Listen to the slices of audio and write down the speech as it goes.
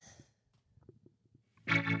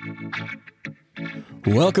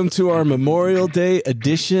Welcome to our Memorial Day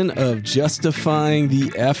edition of Justifying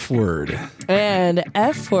the F Word. And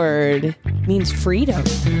F word means freedom.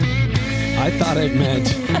 I thought it meant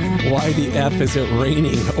why the F is it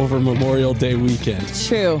raining over Memorial Day weekend.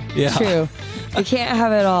 True. Yeah. True. I can't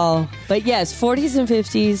have it all. But yes, 40s and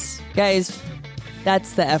 50s, guys,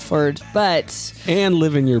 that's the F word. But And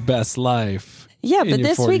living your best life. yeah, in but your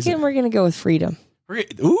this 40s. weekend we're going to go with freedom.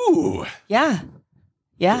 Ooh, Yeah.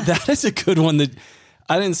 Yeah. that is a good one. That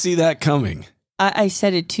I didn't see that coming. I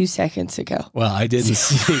said it 2 seconds ago. Well, I didn't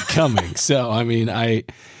see it coming. So, I mean, I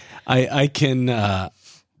can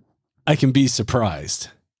be surprised.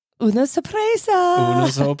 Una sorpresa. Una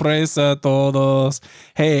sorpresa todos.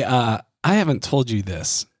 Hey, I haven't told you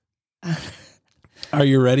this. Are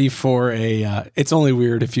you ready for a, it's only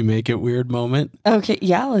weird if you make it weird moment? Okay.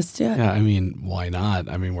 Yeah, let's do it. Yeah, I mean, why not?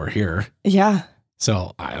 I mean, we're here. Yeah.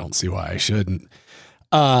 So I don't see why I shouldn't.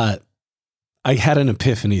 I had an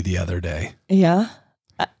epiphany the other day. Yeah.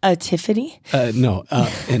 A Tiffany? No,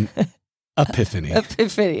 an epiphany.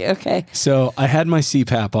 Epiphany. Okay. So I had my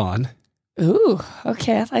CPAP on. Ooh.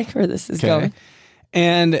 Okay. I like where this is going.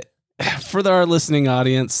 And for our listening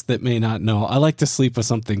audience that may not know, I like to sleep with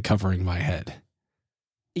something covering my head.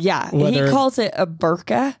 Yeah. Whether- He calls it a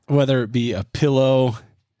burqa. Whether it be a pillow,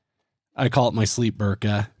 I call it my sleep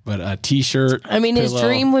burqa, but a t-shirt. I mean, his pillow.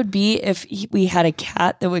 dream would be if we had a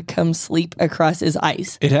cat that would come sleep across his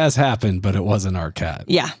eyes. It has happened, but it wasn't our cat.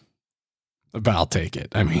 Yeah. But I'll take it.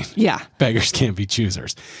 I mean, Yeah. beggars can't be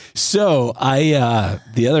choosers. So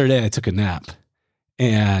the other day I took a nap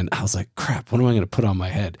and I was like, crap, what am I going to put on my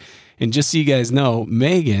head? And just so you guys know,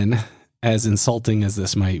 Megan, as insulting as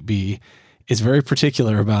this might be, is very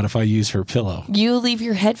particular about if I use her pillow. You leave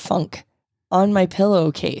your head funk on my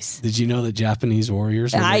pillowcase. Did you know that Japanese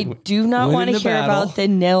warriors? I do not went want to into hear battle, about the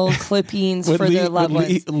nail clippings would for their loved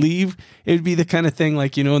ones. leave. It would be the kind of thing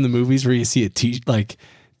like, you know, in the movies where you see like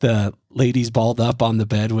the ladies balled up on the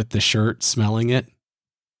bed with the shirt smelling it.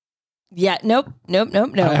 Yeah. Nope. I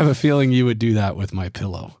have a feeling you would do that with my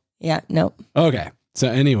pillow. Yeah. Nope. Okay. So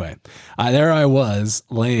anyway, there I was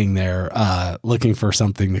laying there looking for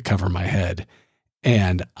something to cover my head.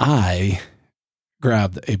 And I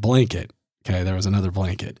grabbed a blanket. Okay. There was another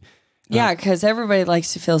blanket. Yeah. Because everybody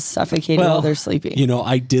likes to feel suffocated while they're sleeping. You know,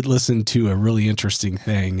 I did listen to a really interesting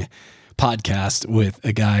podcast with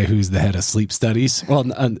a guy who's the head of sleep studies,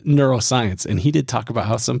 neuroscience. And he did talk about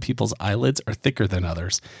how some people's eyelids are thicker than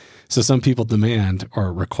others. So some people demand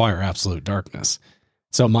or require absolute darkness.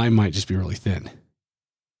 So mine might just be really thin.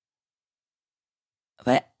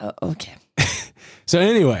 But, okay. So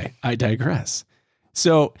anyway, I digress.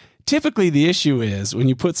 So typically the issue is when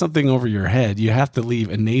you put something over your head, you have to leave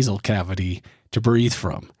a nasal cavity to breathe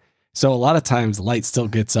from. So a lot of times light still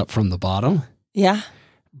gets up from the bottom, Yeah.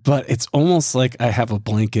 but it's almost like I have a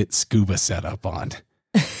blanket scuba setup on.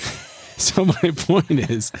 So my point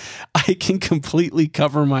is I can completely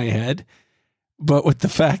cover my head, but with the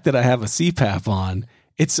fact that I have a CPAP on,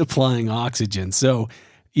 it's supplying oxygen. So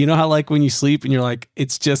you know how like when you sleep and you're like,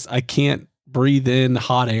 it's just, I can't breathe in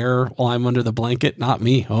hot air while I'm under the blanket? Not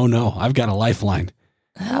me. Oh no, I've got a lifeline.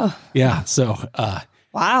 Oh, Yeah. So,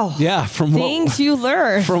 wow. yeah, Things you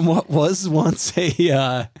learn. from what was once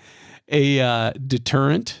a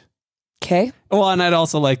deterrent. Okay. Well, and I'd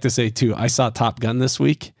also like to say too, I saw Top Gun this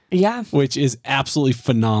week, Yeah. which is absolutely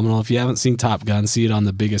phenomenal. If you haven't seen Top Gun, see it on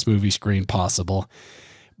the biggest movie screen possible.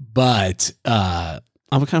 But I'm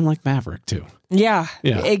kind of like Maverick too. Yeah.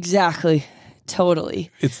 Yeah. Exactly. Totally.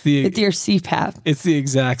 It's the With your CPAP. It's the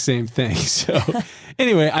exact same thing. So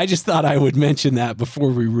anyway, I just thought I would mention that before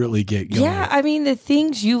we really get going. Yeah. I mean, the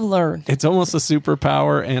things you learn. It's almost a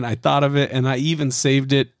superpower, and I thought of it, and I even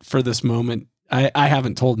saved it for this moment. I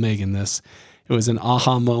haven't told Megan this. It was an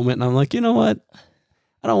aha moment, and I'm like, you know what?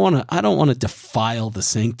 I don't want to defile the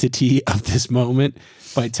sanctity of this moment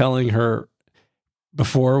by telling her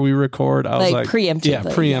before we record. I was like preemptively. Yeah,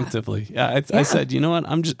 preemptively. Yeah, I said, you know what?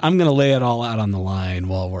 I'm going to lay it all out on the line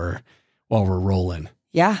while we're rolling.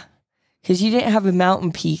 Yeah. Because you didn't have a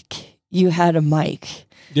mountain peak. You had a mic.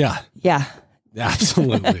 Yeah. Yeah.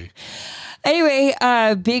 Absolutely. Anyway,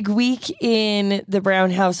 big week in the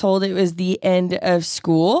Brown household. It was the end of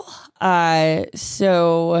school.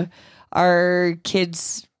 So our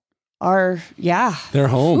kids are, They're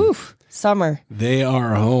home. whew, summer. They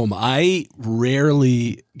are home. I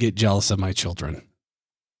rarely get jealous of my children,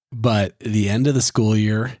 but the end of the school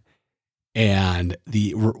year and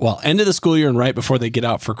end of the school year and right before they get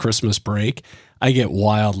out for Christmas break, I get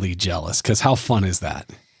wildly jealous because how fun is that?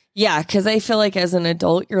 Yeah, because I feel like as an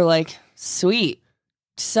adult, you're like, sweet,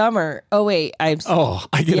 summer. Oh wait, I get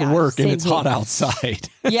to work and it's hot outside.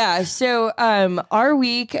 Yeah. So our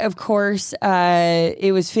week, of course,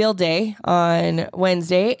 it was field day on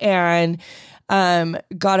Wednesday, and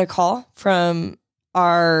got a call from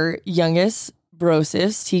our youngest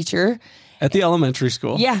Brosis teacher at the elementary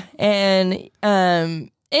school. Yeah. And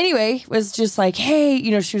anyway, was just like,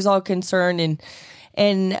 hey, she was all concerned,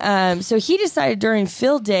 and so he decided during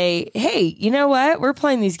field day, hey, you know what? We're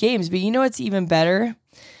playing these games, but you know what's even better?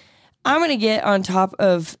 I'm going to get on top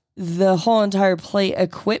of the whole entire play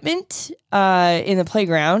equipment in the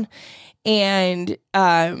playground. And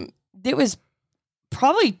it was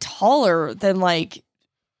probably taller than like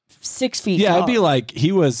 6 feet Yeah, tall. it'd be like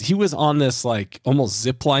he was on this like almost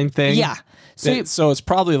zip line thing. Yeah. So it's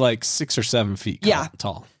probably like 6 or 7 feet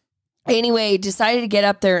tall. Anyway, decided to get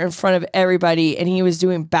up there in front of everybody, and he was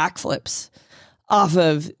doing backflips off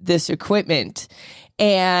of this equipment.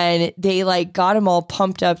 And they like got him all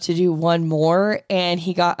pumped up to do one more, and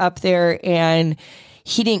he got up there and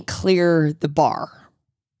he didn't clear the bar.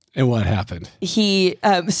 And what happened? He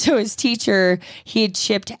so his teacher, he had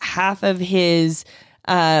chipped half of his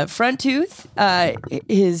front tooth.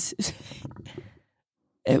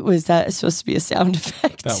 Was that supposed to be a sound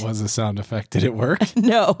effect? That was a sound effect. Did it work?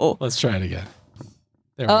 No. Let's try it again.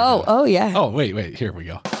 There we go. Oh yeah. Oh wait. Here we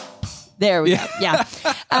go. There we go. Yeah.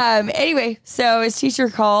 Anyway, so his teacher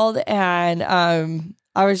called, and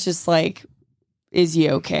I was just like, "Is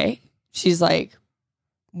he okay?" She's like,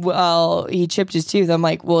 "Well, he chipped his tooth." I'm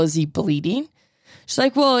like, "Well, is he bleeding?" She's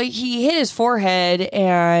like, "Well, he hit his forehead,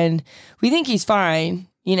 and we think he's fine.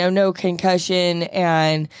 No concussion,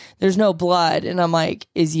 and there's no blood." And I'm like,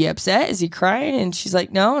 "Is he upset? Is he crying?" And she's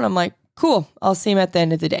like, "No." And I'm like, "Cool. I'll see him at the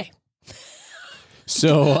end of the day."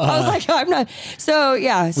 So I was like, I'm not. So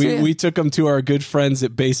yeah, we took him to our good friends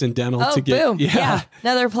at Basin Dental to get boom. Yeah,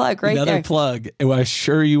 another plug right there. Another plug. Well, I'm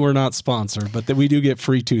sure you were not sponsored, but that we do get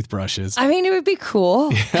free toothbrushes. I mean, it would be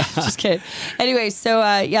cool. Yeah. Just kidding. Anyway, so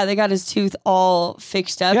they got his tooth all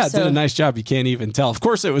fixed up. Yeah, so, did a nice job. You can't even tell. Of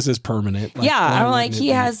course, it was his permanent. I'm like, he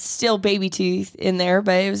has still baby teeth in there,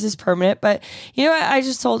 but it was his permanent. But you know what? I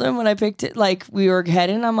just told him when I picked it, like we were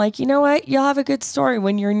heading, I'm like, you know what? You'll have a good story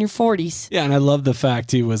when you're in your 40s. Yeah, and I love the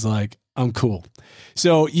fact he was like, I'm cool.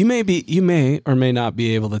 So you may or may not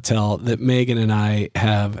be able to tell that Megan and I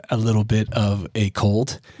have a little bit of a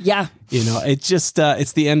cold. Yeah. It just,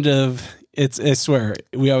 it's the end of, I swear,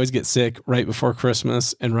 we always get sick right before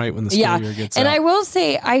Christmas and right when the school year gets out. And I will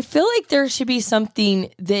say, I feel like there should be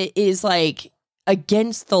something that is like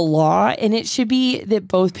against the law, and it should be that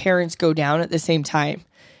both parents go down at the same time.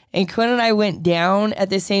 And Quinn and I went down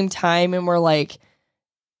at the same time, and we're like,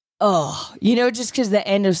 oh, just because the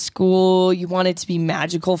end of school, you want it to be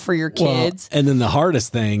magical for your kids. Well, and then the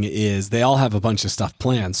hardest thing is they all have a bunch of stuff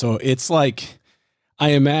planned. So it's like, I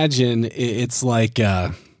imagine it's like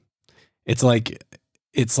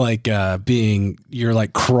being, you're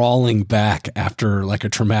like crawling back after like a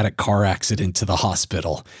traumatic car accident to the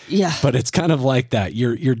hospital. Yeah. But it's kind of like that.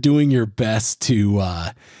 You're doing your best to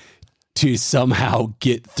somehow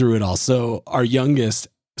get through it all. So our youngest,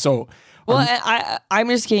 well, I'm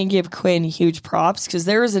just going to give Quinn huge props, because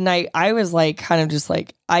there was a night I was like, kind of just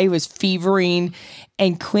like, I was fevering,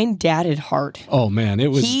 and Quinn dadded hard. Oh man, it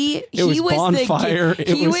was bonfire.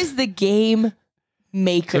 He was the game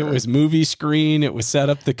maker. It was movie screen. It was set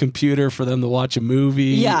up the computer for them to watch a movie.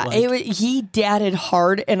 Yeah, he dadded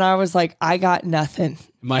hard, and I was like, I got nothing.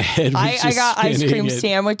 My head was just I got ice cream spinning.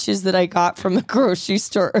 Sandwiches that I got from the grocery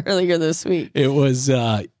store earlier this week. It was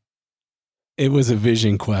a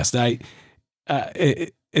vision quest.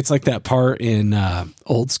 It's like that part in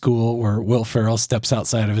Old School where Will Ferrell steps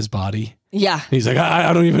outside of his body. Yeah. He's like,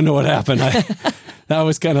 I don't even know what happened. That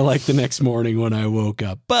was kind of like the next morning when I woke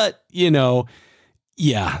up. But,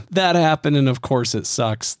 yeah, that happened. And of course it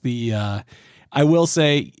sucks. I will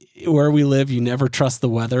say, where we live, you never trust the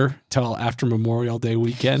weather till after Memorial Day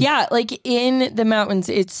weekend. Yeah, like in the mountains,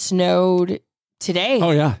 it snowed today.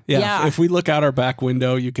 Oh, yeah. If we look out our back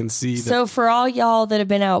window, you can see that. So for all y'all that have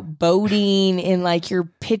been out boating and like your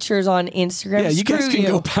pictures on Instagram, you guys can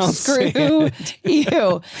go pound sand.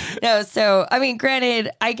 You. No, so, I mean,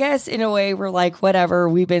 granted, I guess in a way we're like, whatever,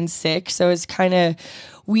 we've been sick. So it's kind of,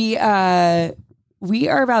 we are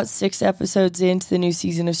about 6 episodes into the new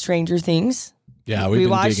season of Stranger Things. Yeah, we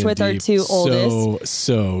watched with our 2 oldest.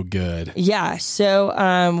 So good. Yeah,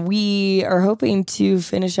 so we are hoping to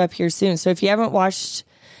finish up here soon. So if you haven't watched,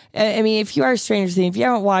 if you are Stranger Things, if you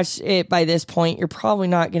haven't watched it by this point, you're probably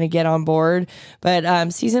not going to get on board.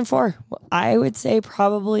 But season 4, I would say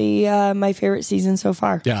probably my favorite season so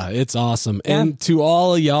far. Yeah, it's awesome. Yeah. And to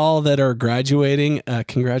all of y'all that are graduating,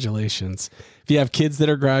 congratulations. If you have kids that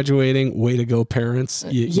are graduating, way to go, parents.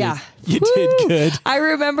 You did good. I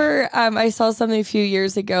remember I saw something a few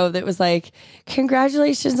years ago that was like,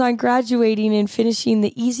 congratulations on graduating and finishing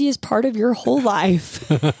the easiest part of your whole life.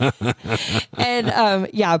 And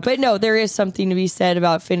but no, there is something to be said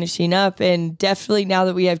about finishing up. And definitely now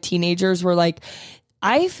that we have teenagers, we're like,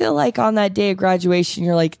 I feel like on that day of graduation,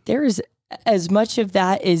 you're like, there is as much of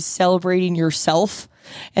that is celebrating yourself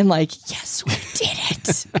and like, yes, we did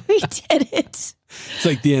it. We did it. It's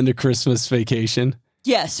like the end of Christmas Vacation.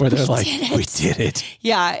 Yes. Where they're like, we did it.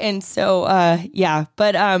 Yeah. And so,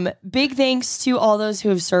 but big thanks to all those who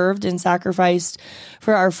have served and sacrificed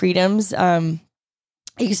for our freedoms,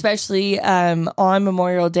 especially on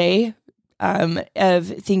Memorial Day, of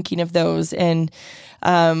thinking of those. And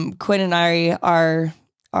Quinn and I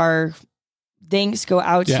are thanks go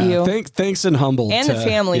out to you. Thanks and humble. And the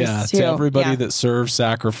families too. To everybody that served,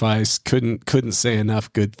 sacrificed, couldn't say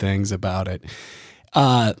enough good things about it.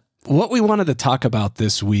 What we wanted to talk about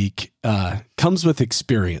this week comes with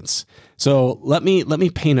experience. So let me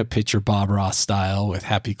paint a picture Bob Ross style with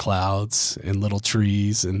happy clouds and little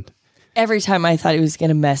trees. And every time I thought he was going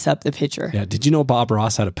to mess up the picture. Yeah. Did you know Bob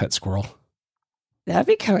Ross had a pet squirrel? That'd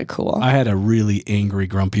be kind of cool. I had a really angry,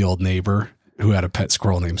 grumpy old neighbor who had a pet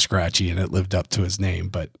squirrel named Scratchy, and it lived up to his name.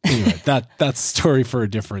 But anyway, that's a story for a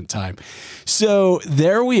different time. So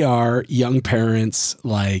there we are, young parents,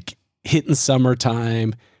 like hitting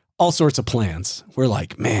summertime, all sorts of plans. We're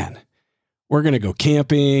like, man, we're going to go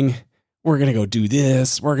camping. We're going to go do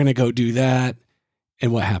this. We're going to go do that.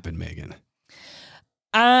 And what happened, Megan?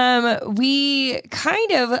 We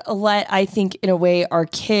kind of let, I think, in a way, our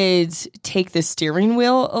kids take the steering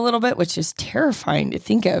wheel a little bit, which is terrifying to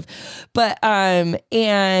think of. But,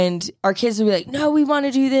 and our kids would be like, no, we want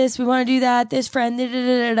to do this. We want to do that. This friend, da, da,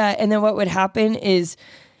 da, da, da. And then what would happen is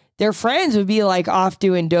their friends would be like off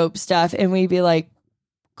doing dope stuff. And we'd be like,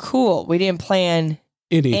 cool. We didn't plan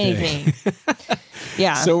anything.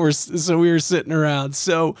 Yeah. So we were sitting around.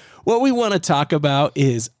 So what we want to talk about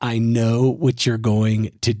is, I know what you're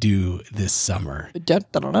going to do this summer. Dun,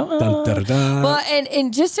 dun, dun, dun. Dun, dun, dun. Well,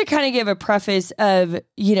 and just to kind of give a preface of,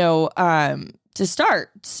 to start.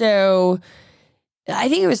 So I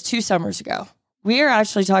think it was 2 summers ago. We were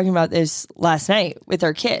actually talking about this last night with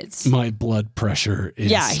our kids. My blood pressure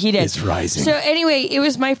is rising. So anyway, it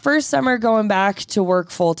was my first summer going back to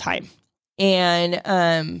work full time.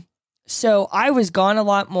 And so I was gone a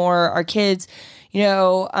lot more. Our kids, in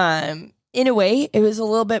a way, it was a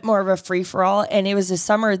little bit more of a free for all. And it was a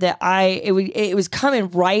summer that it was coming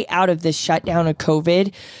right out of the shutdown of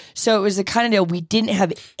COVID. So it was the kind of deal we didn't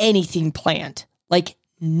have anything planned, like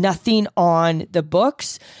nothing on the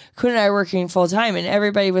books. Quinn and I working full time, and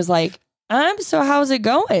everybody was like, so how's it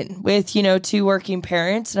going with, 2 working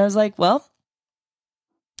parents? And I was like, well,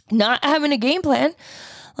 not having a game plan.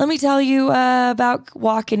 Let me tell you about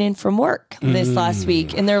walking in from work this last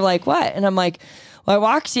week. And they're like, what? And I'm like, well, I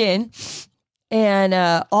walked in and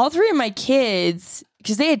all 3 of my kids,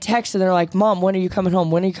 because they had texted, they're like, Mom, when are you coming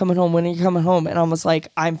home? When are you coming home? When are you coming home? And I was like,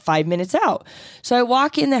 I'm 5 minutes out. So I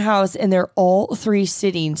walk in the house and they're all 3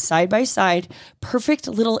 sitting side by side, perfect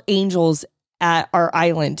little angels at our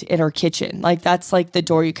island in our kitchen. Like, that's like the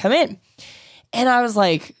door you come in. And I was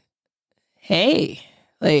like, hey,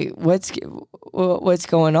 like, what's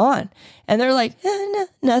going on? And they're like,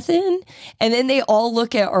 nothing. And then they all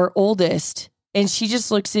look at our oldest, and she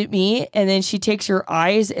just looks at me, and then she takes her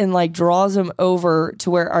eyes and like draws them over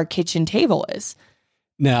to where our kitchen table is.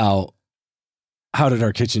 Now, how did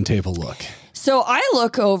our kitchen table look? So I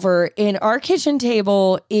look over, and our kitchen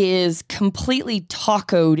table is completely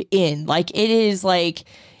tacoed in. Like, it is like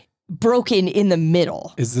broken in the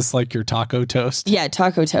middle. Is this like your taco toast? Yeah,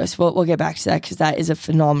 taco toast. We'll get back to that because that is a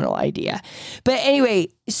phenomenal idea. But anyway,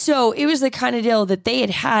 so it was the kind of deal that they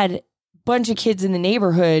had a bunch of kids in the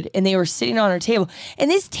neighborhood and they were sitting on our table. And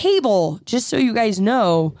this table, just so you guys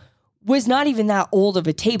know, was not even that old of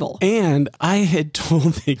a table. And I had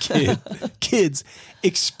told the kids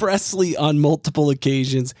expressly on multiple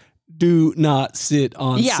occasions, do not sit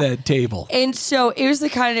on said table. And so it was the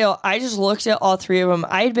kind of deal, I just looked at all 3 of them.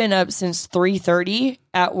 I had been up since 3:30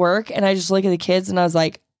 at work, and I just look at the kids and I was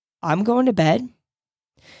like, I'm going to bed.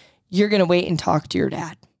 You're going to wait and talk to your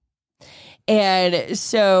dad. And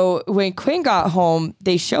so when Quinn got home,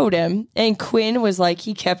 they showed him, and Quinn was like,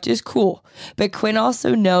 he kept his cool. But Quinn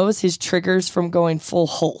also knows his triggers from going full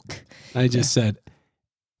Hulk. I just said,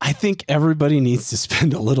 I think everybody needs to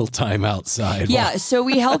spend a little time outside. Yeah, so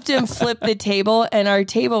we helped him flip the table, and our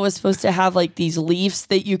table was supposed to have like these leaves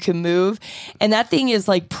that you can move, and that thing is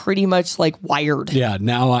like pretty much like wired. Yeah,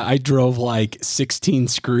 now I drove like 16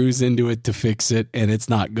 screws into it to fix it, and it's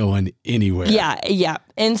not going anywhere. Yeah.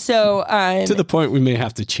 And so to the point we may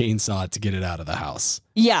have to chainsaw it to get it out of the house.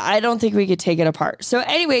 Yeah, I don't think we could take it apart. So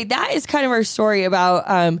anyway, that is kind of our story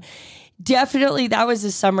about definitely that was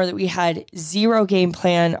the summer that we had zero game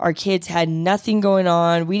plan. Our kids had nothing going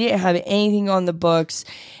on. We didn't have anything on the books.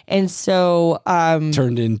 And so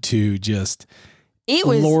turned into just it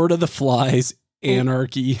was Lord of the Flies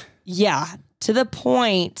anarchy. Yeah, to the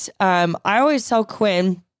point I always tell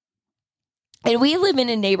Quinn, and we live in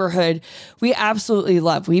a neighborhood we absolutely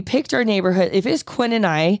love. We picked our neighborhood. If it's Quinn and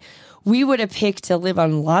I, we would have picked to live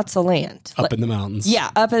on lots of land. Up in the mountains. Yeah,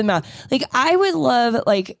 up in the mountain. Like, I would love,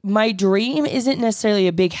 like, my dream isn't necessarily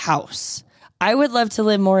a big house. I would love to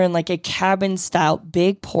live more in, like, a cabin-style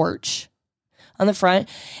big porch on the front.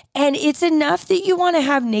 And it's enough that you want to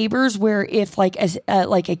have neighbors where if, like,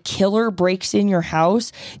 a killer breaks in your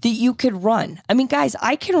house, that you could run. I mean, guys,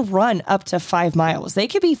 I can run up to 5 miles. They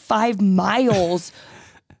could be 5 miles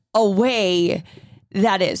away.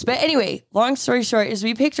 That is. But anyway, long story short is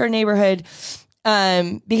we picked our neighborhood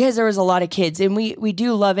because there was a lot of kids, and we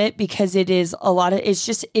do love it because it's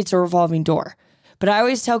a revolving door. But I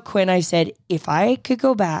always tell Quinn, I said, if I could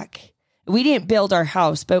go back, we didn't build our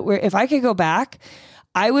house, but if I could go back,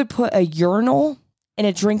 I would put a urinal and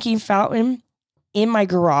a drinking fountain in my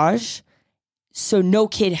garage so no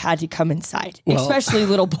kid had to come inside, especially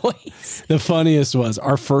little boys. The funniest was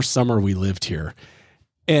our first summer we lived here.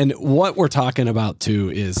 And what we're talking about, too,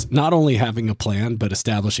 is not only having a plan, but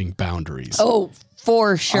establishing boundaries. Oh,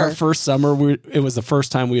 for sure. Our first summer, it was the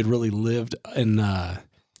first time we had really lived in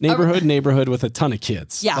neighborhood with a ton of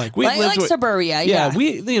kids. Yeah, like suburbia. Yeah,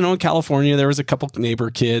 in California, there was a couple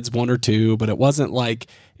neighbor kids, 1 or 2, but it wasn't like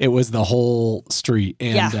it was the whole street.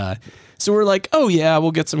 And so we're like, oh, yeah,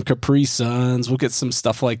 we'll get some Capri Suns. We'll get some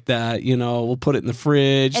stuff like that. We'll put it in the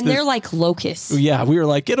fridge. And they're like locusts. Yeah, we were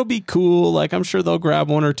like, it'll be cool. Like, I'm sure they'll grab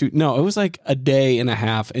 1 or 2. No, it was like a day and a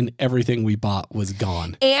half, and everything we bought was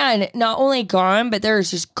gone. And not only gone, but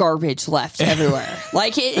there's just garbage left everywhere.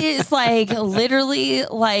 Like, it is like literally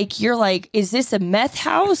like, you're like, is this a meth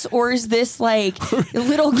house or is this like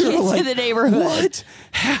little kids in the neighborhood? What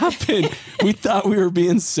happened? We thought we were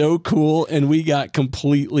being so cool, and we got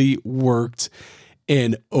completely worked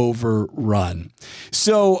and overrun.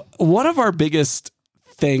 So one of our biggest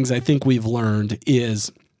things I think we've learned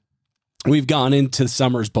is we've gone into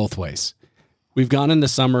summers both ways. We've gone into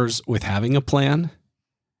summers with having a plan,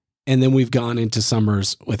 and then we've gone into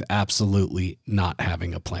summers with absolutely not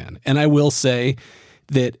having a plan. And I will say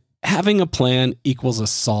that having a plan equals a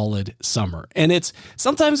solid summer. And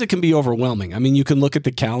sometimes it can be overwhelming. I mean, you can look at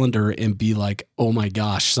the calendar and be like, oh my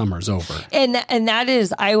gosh, summer's over. And that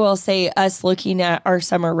is, I will say, us looking at our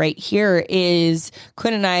summer right here is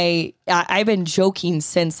Quinn and I've been joking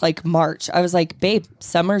since like March. I was like, babe,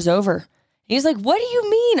 summer's over. He's like, what do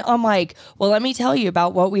you mean? I'm like, well, let me tell you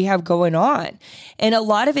about what we have going on. And a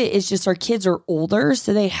lot of it is just our kids are older,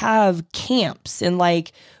 so they have camps and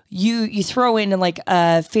like, you throw in like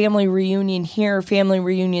a family reunion here, family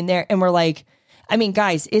reunion there. And we're like, I mean,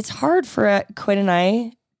 guys, it's hard for Quinn and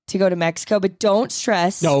I to go to Mexico, but don't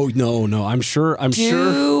stress. No. I'm sure.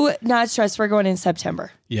 Do not stress. We're going in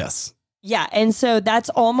September. Yes. Yeah. And so that's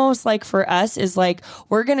almost like for us is like,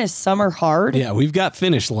 we're going to summer hard. Yeah. We've got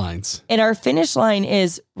finish lines. And our finish line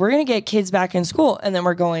is we're going to get kids back in school, and then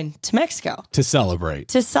we're going to Mexico. To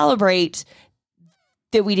celebrate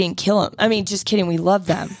That we didn't kill them. I mean, just kidding. We love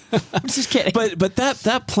them. Just kidding. But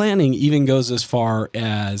that planning even goes as far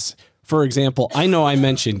as, for example, I know I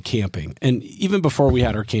mentioned camping, and even before we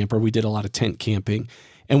had our camper, we did a lot of tent camping,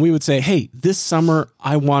 and we would say, hey, this summer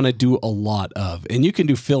I want to do a lot of, and you can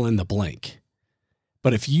do fill in the blank.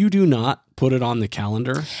 But if you do not put it on the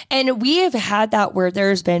calendar. And we have had that where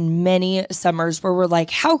there's been many summers where we're like,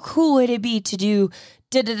 how cool would it be to do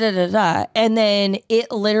da-da-da-da-da. And then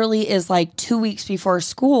it literally is like 2 weeks before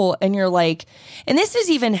school. And you're like, and this has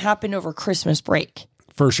even happened over Christmas break.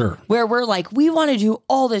 For sure. Where we're like, we want to do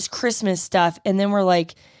all this Christmas stuff. And then we're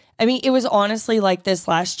like, I mean, it was honestly like this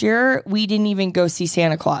last year. We didn't even go see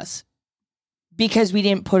Santa Claus because we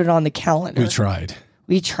didn't put it on the calendar.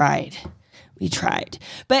 We tried.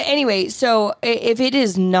 But anyway, so if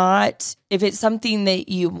it's something that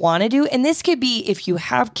you want to do, and this could be if you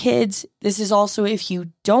have kids, this is also if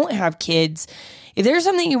you don't have kids, if there's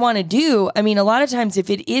something you want to do, I mean, a lot of times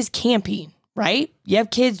if it is camping, right? You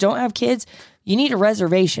have kids, don't have kids, you need a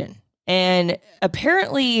reservation. And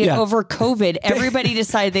apparently over COVID, everybody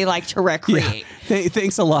decided they like to recreate. Yeah.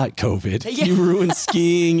 Thanks a lot, COVID. Yeah. You ruined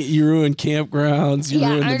skiing. You ruined campgrounds. You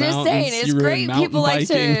ruined the mountains. I'm just saying, it's great. People like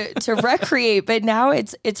to recreate, but now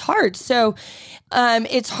it's hard. So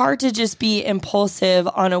it's hard to just be impulsive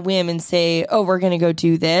on a whim and say, oh, we're going to go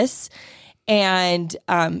do this. And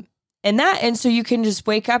so you can just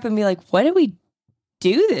wake up and be like, what did we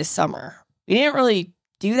do this summer? We didn't really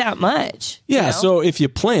do that much. Yeah. You know? So if you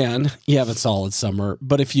plan, you have a solid summer,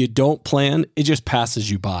 but if you don't plan, it just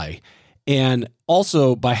passes you by. And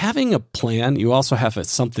also by having a plan, you also have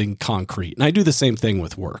something concrete. And I do the same thing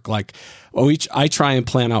with work. Like I try and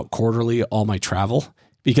plan out quarterly all my travel,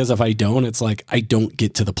 because if I don't, it's like I don't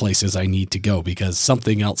get to the places I need to go because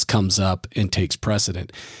something else comes up and takes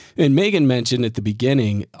precedent. And Megan mentioned at the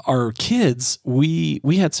beginning, our kids, we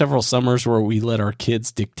had several summers where we let our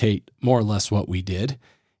kids dictate more or less what we did.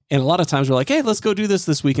 And a lot of times we're like, hey, let's go do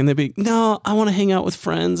this week. And they'd be, no, I want to hang out with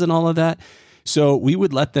friends and all of that. So we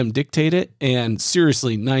would let them dictate it. And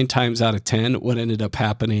seriously, 9 times out of 10, what ended up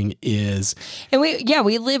happening is, and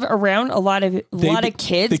we live around a lot of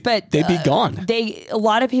kids, but they'd be gone. A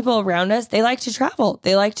lot of people around us, they like to travel.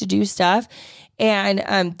 They like to do stuff.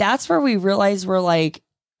 And that's where we realized we're like,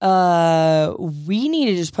 we need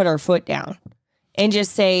to just put our foot down and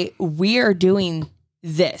just say, we are doing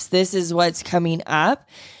this. This is what's coming up.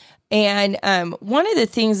 And one of the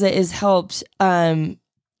things that has helped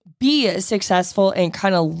be successful and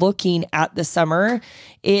kind of looking at the summer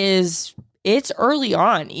is it's early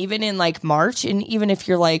on, even in like March. And even if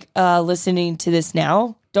you're like listening to this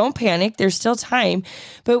now, don't panic. There's still time.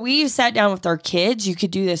 But we've sat down with our kids. You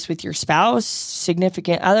could do this with your spouse,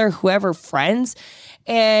 significant other, whoever, friends,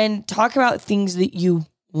 and talk about things that you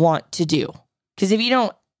want to do. Because if you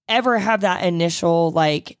don't ever have that initial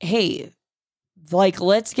like, hey, like,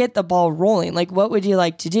 let's get the ball rolling. Like, what would you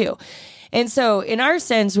like to do? And so in our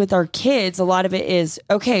sense with our kids, a lot of it is,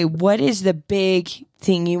 okay, what is the big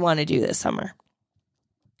thing you want to do this summer?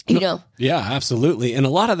 You know? Yeah, absolutely. And a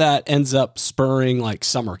lot of that ends up spurring like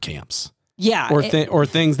summer camps. Yeah. Or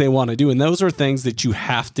things they want to do. And those are things that you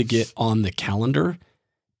have to get on the calendar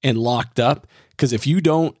and locked up. Because if you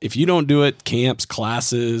don't do it, camps,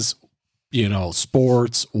 classes,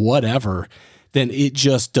 sports, whatever, then it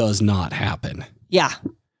just does not happen. Yeah.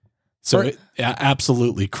 So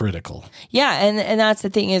absolutely critical. Yeah. And that's the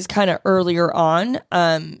thing is kind of earlier on.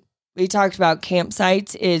 We talked about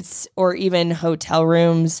campsites, or even hotel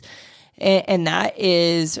rooms. And that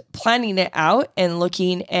is planning it out and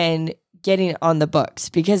looking and getting it on the books,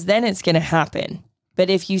 because then it's going to happen. But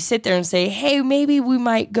if you sit there and say, hey, maybe we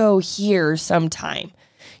might go here sometime,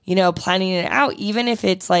 planning it out, even if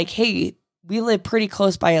it's like, hey, we live pretty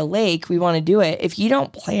close by a lake, we want to do it. If you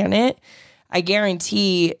don't plan it, I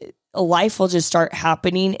guarantee life will just start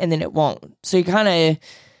happening and then it won't. So you kind of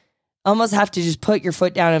almost have to just put your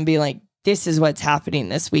foot down and be like, this is what's happening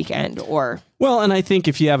this weekend. And I think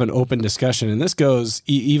if you have an open discussion, and this goes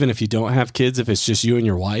even if you don't have kids, if it's just you and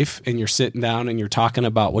your wife and you're sitting down and you're talking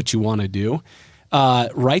about what you want to do,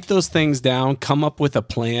 write those things down, come up with a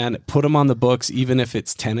plan, put them on the books, even if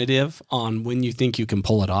it's tentative on when you think you can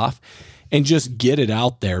pull it off, and just get it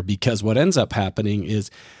out there. Because what ends up happening is,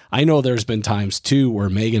 I know there's been times too where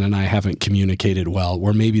Megan and I haven't communicated well,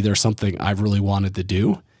 where maybe there's something I've really wanted to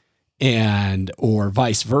do or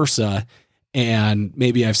vice versa. And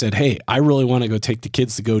maybe I've said, hey, I really want to go take the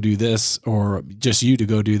kids to go do this, or just you to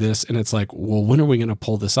go do this. And it's like, well, when are we going to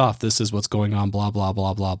pull this off? This is what's going on, blah, blah,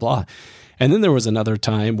 blah, blah, blah. And then there was another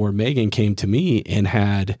time where Megan came to me and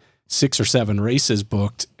had 6 or 7 races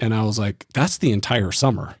booked. And I was like, that's the entire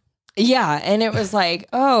summer. Yeah. And it was like,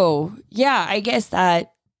 oh, yeah, I guess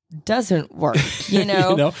that doesn't work,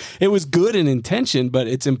 It was good in intention, but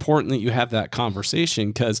it's important that you have that conversation,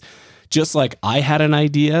 because just like I had an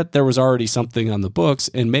idea, there was already something on the books,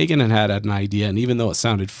 and Megan had an idea. And even though it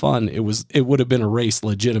sounded fun, it would have been a race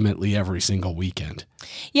legitimately every single weekend.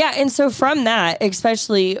 Yeah. And so from that,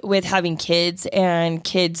 especially with having kids, and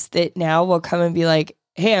kids that now will come and be like,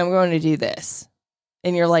 hey, I'm going to do this.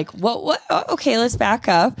 And you're like, what? Okay, let's back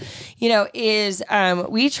up. We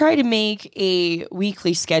try to make a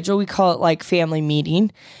weekly schedule. We call it like family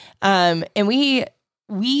meeting. And we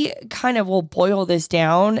kind of will boil this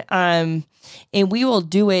down. And we will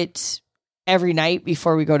do it every night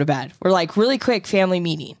before we go to bed. We're like, really quick family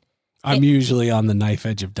meeting. I'm usually on the knife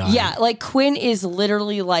edge of dying. Yeah, like Quinn is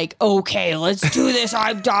literally like, okay, let's do this.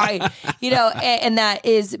 I'm dying. And that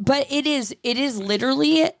is, but it is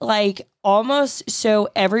literally like almost so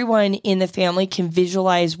everyone in the family can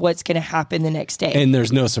visualize what's going to happen the next day. And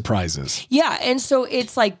there's no surprises. Yeah. And so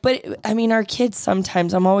it's like, but I mean, our kids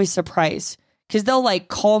sometimes, I'm always surprised, because they'll like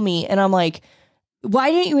call me and I'm like, why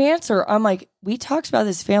didn't you answer? I'm like, we talked about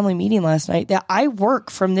this family meeting last night that I work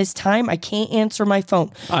from this time. I can't answer my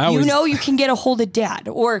phone. You can get a hold of dad.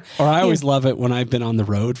 Or I always love it when I've been on the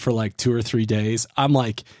road for like 2 or 3 days. I'm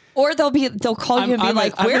like, or they'll call you and be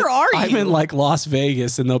like, where are you? I'm in like Las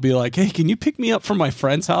Vegas and they'll be like, hey, can you pick me up from my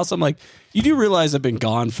friend's house? I'm like, you do realize I've been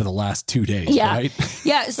gone for the last 2 days, right?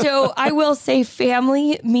 Yeah. So I will say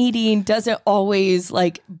family meeting doesn't always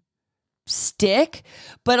like stick,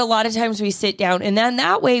 but a lot of times we sit down and then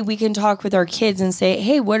that way we can talk with our kids and say,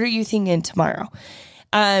 hey, what are you thinking tomorrow?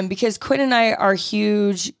 Because Quinn and I are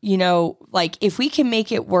huge, like if we can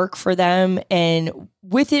make it work for them and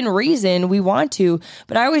within reason, we want to.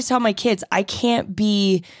 But I always tell my kids, I can't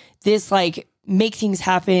be this like make things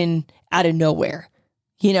happen out of nowhere.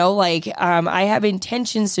 I have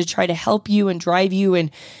intentions to try to help you and drive you and,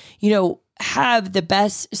 have the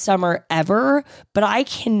best summer ever. But I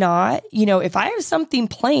cannot, if I have something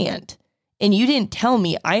planned and you didn't tell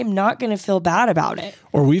me, I am not going to feel bad about it.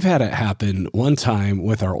 Or we've had it happen one time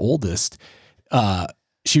with our oldest.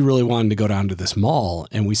 She really wanted to go down to this mall.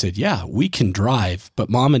 And we said, yeah, we can drive, but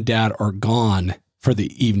mom and dad are gone for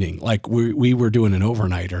the evening. Like we were doing an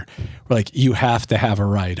overnighter. We're like, you have to have a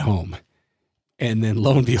ride home. And then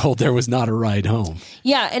lo and behold, there was not a ride home.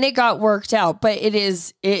 Yeah. And it got worked out, but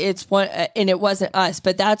it's one, and it wasn't us,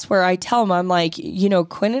 but that's where I tell them, I'm like,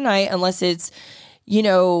 Quinn and I, unless it's,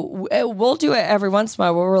 we'll do it every once in a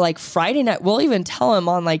while where we're like Friday night, we'll even tell them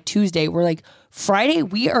on like Tuesday, we're like, Friday,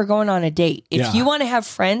 we are going on a date. If you want to have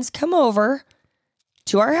friends come over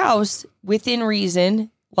to our house within reason,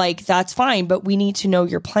 like that's fine, but we need to know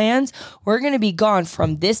your plans. We're going to be gone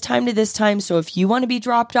from this time to this time. So if you want to be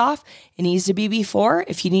dropped off, it needs to be before.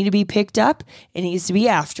 If you need to be picked up, it needs to be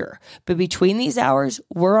after. But between these hours,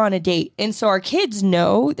 we're on a date. And so our kids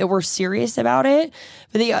know that we're serious about it,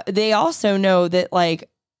 but they also know that like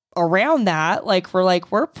around that, like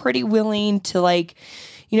we're pretty willing to like,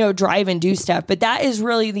 drive and do stuff. But that is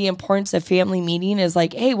really the importance of family meeting is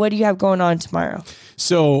like, hey, what do you have going on tomorrow?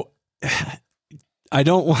 So I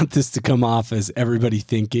don't want this to come off as everybody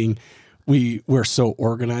thinking we're so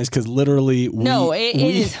organized because literally we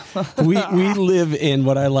live in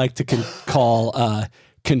what I like to call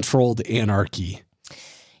controlled anarchy.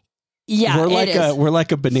 Yeah, we're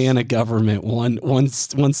like a banana government, one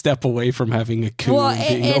step away from having a coup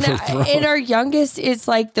and being overthrown. And our youngest is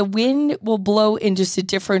like the wind will blow in just a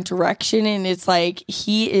different direction, and it's like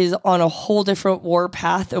he is on a whole different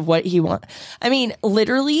warpath of what he wants. I mean,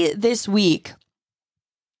 literally this week.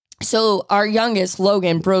 So our youngest,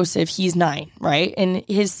 Logan Broseph, he's 9, right? And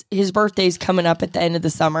his birthday's coming up at the end of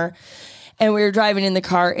the summer. And we were driving in the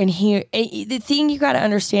car, and the thing you got to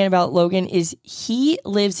understand about Logan is he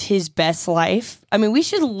lives his best life. I mean, we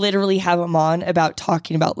should literally have him on about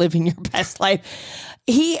talking about living your best life.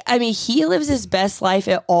 He lives his best life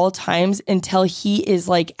at all times until he is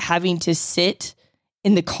like having to sit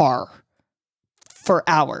in the car for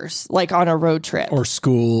hours, like on a road trip. Or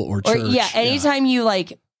school or church. Anytime you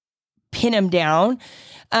like pin him down.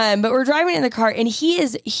 But we're driving in the car, and he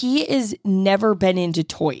is never been into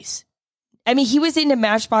toys. I mean, he was into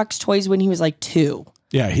Matchbox toys when he was like 2.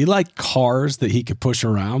 Yeah, he liked cars that he could push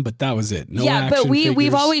around, but that was it. No action figures.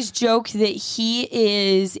 We've always joked that he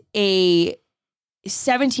is a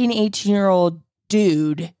 17, 18-year-old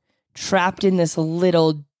dude trapped in this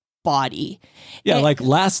little body. Yeah, like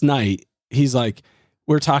last night, he's like,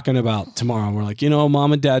 we're talking about tomorrow, and we're like,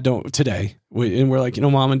 mom and dad don't today. And we're like,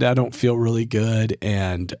 mom and dad don't feel really good.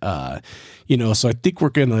 And, so I think we're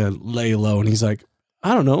going to lay low. And he's like,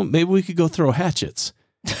 I don't know, maybe we could go throw hatchets.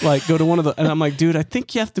 Like go to one of the, and I'm like, dude, I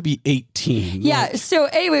think you have to be 18. Yeah. Like, so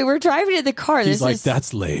anyway, we're driving in the car. He's like,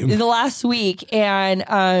 that's lame. The last week. And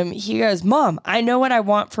he goes, Mom, I know what I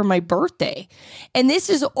want for my birthday. And this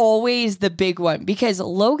is always the big one because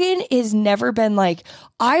Logan has never been like,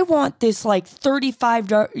 I want this like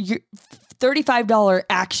 $35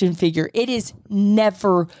 action figure. It has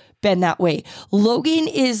never been that way. Logan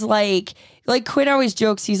is like Quinn always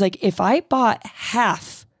jokes. He's like, if I bought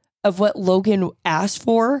half of what Logan asked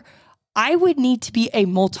for, I would need to be a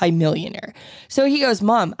multimillionaire. So he goes,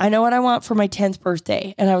 Mom, I know what I want for my 10th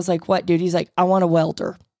birthday. And I was like, what, dude? He's like, I want a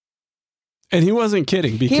welder. And he wasn't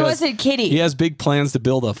kidding because he wasn't kidding. He has big plans to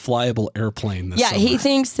build a flyable airplane this summer. He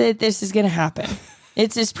thinks that this is going to happen.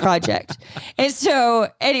 It's his project. And so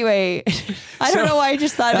anyway, I don't know why I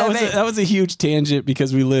just thought that was a huge tangent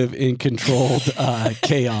because we live in controlled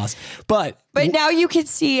chaos. But now you can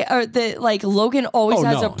see that like Logan always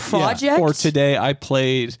has a project. Yeah. Or today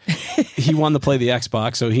he wanted to play the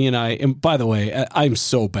Xbox. So he and by the way, I'm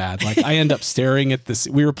so bad. Like I end up staring at this.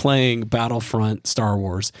 We were playing Battlefront Star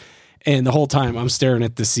Wars. And the whole time I'm staring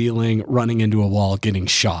at the ceiling, running into a wall, getting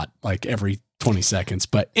shot like every 20 seconds.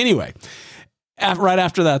 But anyway, right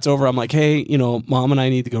after that's over, I'm like, hey, Mom and I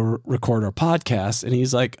need to go record our podcast. And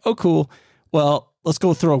he's like, oh, cool. Well, let's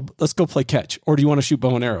go play catch. Or do you want to shoot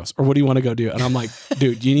bow and arrows? Or what do you want to go do? And I'm like,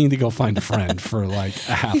 dude, you need to go find a friend for like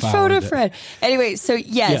a half hour. Phone a friend. Anyway, so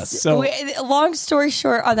yes. Long story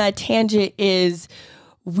short on that tangent is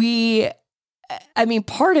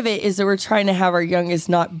part of it is that we're trying to have our youngest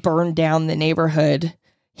not burn down the neighborhood.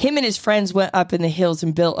 Him and his friends went up in the hills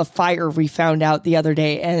and built a fire, we found out the other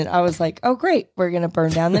day. And I was like, oh, great. We're going to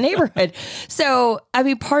burn down the neighborhood. So,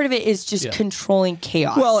 part of it is just controlling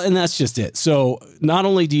chaos. Well, and that's just it. So not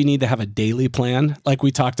only do you need to have a daily plan, like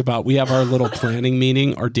we talked about, we have our little planning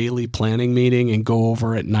meeting, our daily planning meeting, and go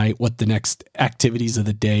over at night what the next activities of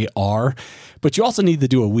the day are. But you also need to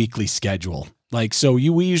do a weekly schedule.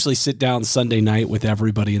 We usually sit down Sunday night with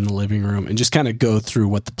everybody in the living room and just kind of go through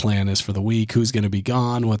what the plan is for the week, who's going to be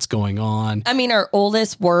gone, what's going on. Our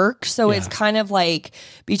oldest works, so it's kind of like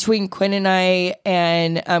between Quinn and I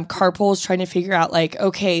and carpools trying to figure out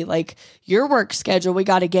your work schedule, we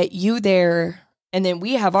got to get you there, and then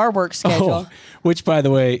we have our work schedule. Which, by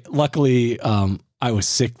the way, luckily I was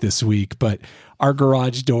sick this week, but our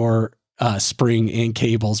garage door spring and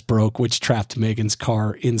cables broke, which trapped Megan's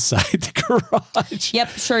car inside the garage. Yep,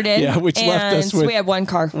 sure did. Yeah, left us with we had one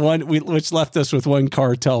car. Which left us with one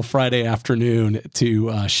car till Friday afternoon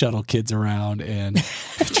to shuttle kids around and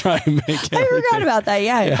try and make everything. I forgot about that.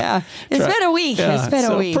 Yeah. It's been a week. Yeah. It's been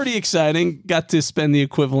a week. Pretty exciting. Got to spend the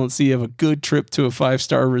equivalency of a good trip to a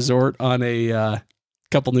 5-star resort on a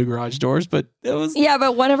couple new garage doors, but it was... Yeah,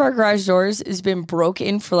 but one of our garage doors has been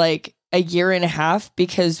broken for like a year and a half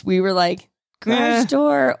because we were like, garage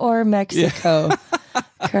door or Mexico.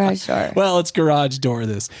 Garage door. Well, it's garage door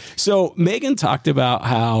this. So Megan talked about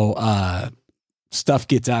how stuff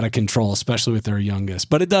gets out of control, especially with our youngest,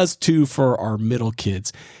 but it does too for our middle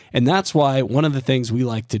kids. And that's why one of the things we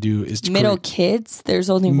like to do is to middle kids. There's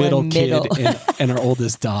only one middle kid and our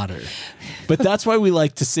oldest daughter. But that's why we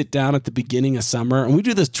like to sit down at the beginning of summer, and we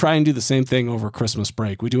try and do the same thing over Christmas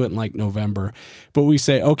break. We do it in like November, but we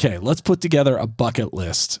say, okay, let's put together a bucket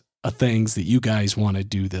list of things that you guys want to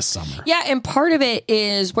do this summer. Yeah. And part of it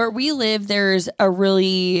is where we live, there's a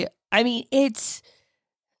really, I would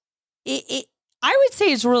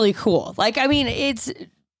say it's really cool. It's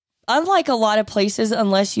unlike a lot of places,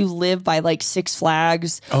 unless you live by like Six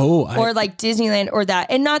Flags or like Disneyland or that.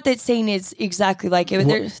 And not that saying it's exactly like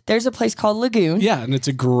it. There's a place called Lagoon. Yeah, and it's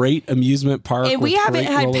a great amusement park. And we haven't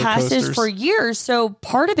had passes for years. So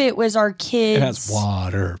part of it was our kids. It has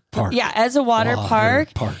water park. Yeah, as a water park.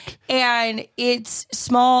 And it's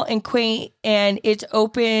small and quaint, and it's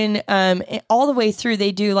open all the way through.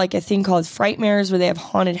 They do like a thing called Frightmares where they have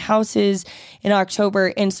haunted houses in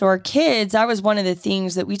October. And so our kids, that was one of the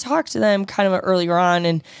things that we talked to them kind of earlier on.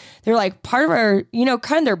 And they're like, part of our,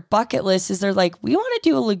 kind of their bucket list is they're like, we want to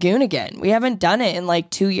do a lagoon again. We haven't done it in like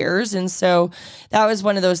 2 years. And so that was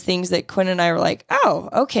one of those things that Quinn and I were like, oh,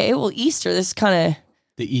 okay, well, Easter, this is kind of...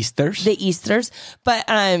 The Easters. But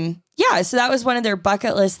yeah, so that was one of their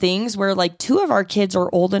bucket list things where like 2 of our kids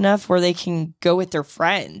are old enough where they can go with their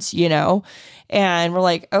friends, and we're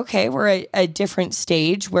like, okay, we're at a different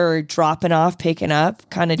stage where we're dropping off, picking up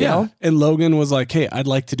kind of deal. And Logan was like, hey, I'd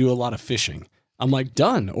like to do a lot of fishing. I'm like,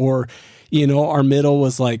 done. Or, our middle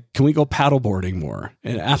was like, can we go paddleboarding more?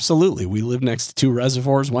 And absolutely. We live next to 2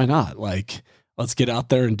 reservoirs. Why not? Like, let's get out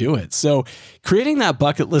there and do it. So creating that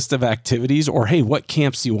bucket list of activities, or, hey, what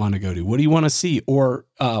camps do you want to go to? What do you want to see? Or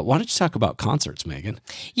why don't you talk about concerts, Megan?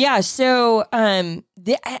 Yeah. So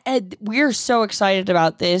we're so excited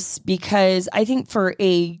about this because I think for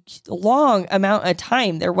a long amount of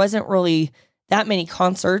time, there wasn't really that many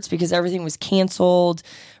concerts because everything was canceled,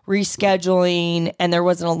 rescheduling, and there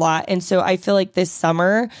wasn't a lot. And so I feel like this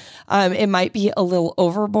summer, it might be a little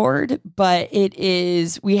overboard, but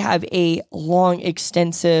we have a long,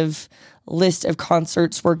 extensive list of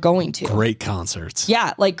concerts we're going to. Great concerts.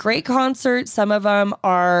 Yeah, like great concerts. Some of them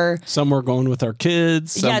are... Some we're going with our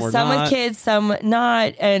kids. Some with kids, some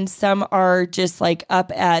not. And some are just like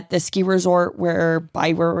up at the ski resort where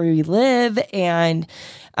we live. And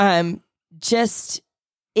it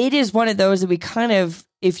is one of those that we kind of...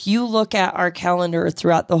 If you look at our calendar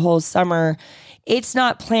throughout the whole summer, it's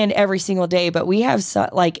not planned every single day, but we have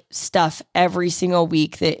stuff every single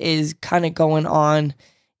week that is kind of going on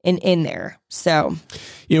in there. So,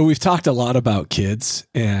 we've talked a lot about kids,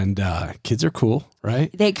 and kids are cool, right?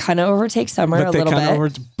 They kind of overtake summer a little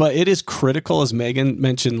bit. But it is critical, as Megan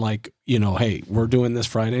mentioned, like, hey, we're doing this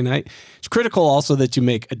Friday night. It's critical also that you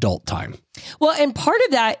make adult time. Well, and part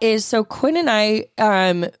of that is, so Quinn and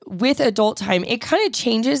I, with adult time, it kind of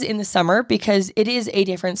changes in the summer because it is a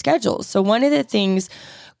different schedule. So one of the things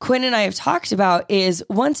Quinn and I have talked about is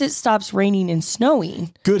once it stops raining and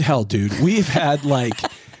snowing. Good hell, dude. We have had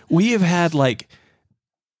like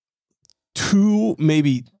 2,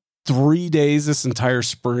 maybe 3 days this entire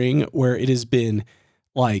spring where it has been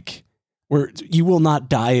like, where you will not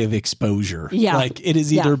die of exposure. Yeah. Like it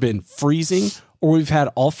has either been freezing or we've had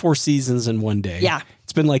all 4 seasons in one day. Yeah.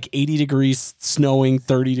 It's been like 80 degrees, snowing,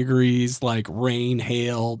 30 degrees, like rain,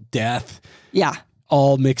 hail, death. Yeah.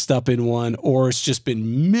 All mixed up in one, or it's just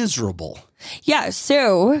been miserable. Yeah.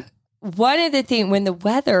 So one of the things, when the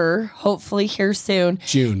weather, hopefully here soon,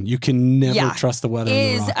 June, you can never trust the weather.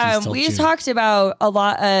 Is we've talked about a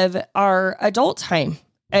lot of our adult time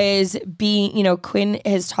is being, Quinn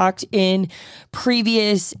has talked in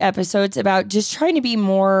previous episodes about just trying to be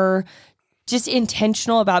more just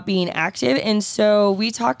intentional about being active. And so we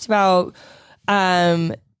talked about,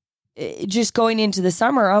 just going into the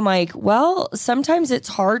summer, I'm like, well, sometimes it's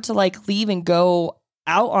hard to like leave and go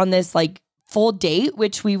out on this like full date,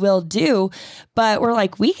 which we will do. But we're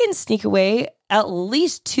like, we can sneak away at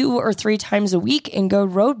least 2 or 3 times a week and go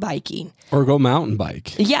road biking. Or go mountain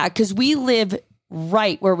bike. Yeah, because we live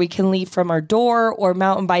right where we can leave from our door, or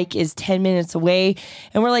mountain bike is 10 minutes away.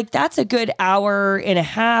 And we're like, that's a good hour and a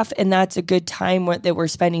half. And that's a good time that we're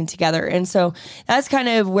spending together. And so that's kind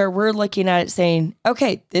of where we're looking at it saying,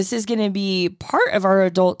 okay, this is going to be part of our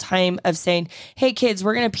adult time of saying, hey kids,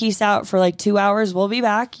 we're going to peace out for like 2 hours. We'll be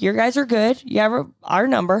back. You guys are good. You have our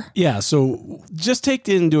number. Yeah. So just take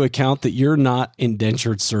into account that you're not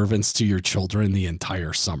indentured servants to your children the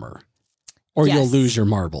entire summer, or you'll lose your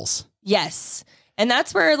marbles. Yes. And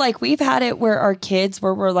that's where like we've had it where our kids,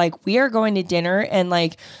 where we're like, we are going to dinner, and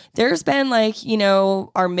like there's been like,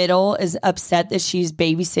 our middle is upset that she's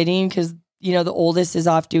babysitting because, the oldest is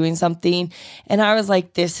off doing something. And I was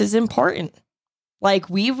like, this is important. Like,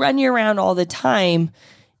 we run you around all the time.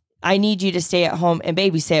 I need you to stay at home and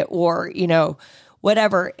babysit, or,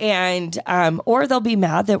 whatever. And, or they'll be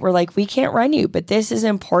mad that we're like, we can't run you, but this is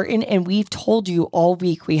important. And we've told you all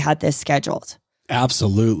week we had this scheduled.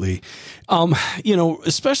 Absolutely.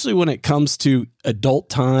 Especially when it comes to adult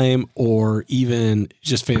time or even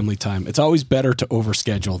just family time, it's always better to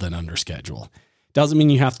overschedule than underschedule. Doesn't mean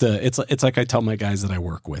you have to, it's like I tell my guys that I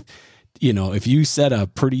work with, if you set a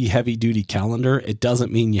pretty heavy duty calendar, it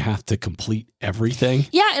doesn't mean you have to complete everything.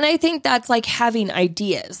 Yeah. And I think that's like having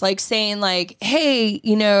ideas, like saying like, hey,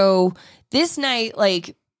 this night,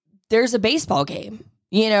 like there's a baseball game.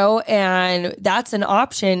 And that's an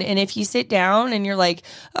option. And if you sit down and you're like,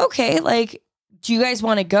 okay, like, do you guys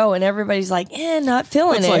want to go? And everybody's like, not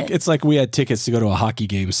feeling it. It's like we had tickets to go to a hockey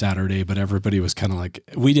game Saturday, but everybody was kind of like,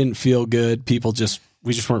 we didn't feel good. We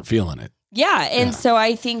just weren't feeling it. Yeah. And so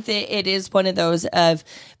I think that it is one of those but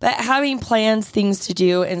having plans, things to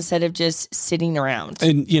do instead of just sitting around.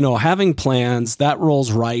 And, having plans, that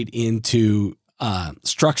rolls right into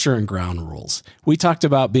structure and ground rules. We talked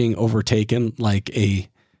about being overtaken like a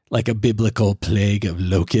biblical plague of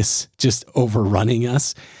locusts just overrunning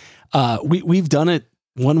us. We've done it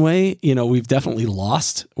one way. We've definitely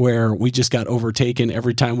lost, where we just got overtaken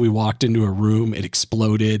every time we walked into a room. It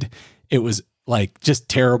exploded. It was like just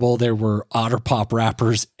terrible. There were Otter Pop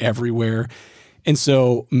wrappers everywhere. And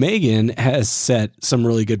so Megan has set some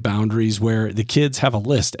really good boundaries where the kids have a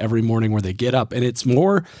list every morning where they get up, and it's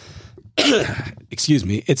more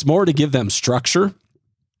it's more to give them structure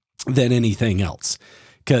than anything else,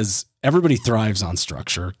 because everybody thrives on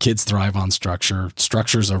structure. Kids thrive on structure.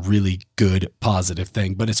 Structure is a really good, positive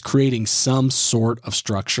thing, but it's creating some sort of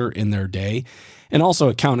structure in their day, and also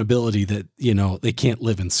accountability that, they can't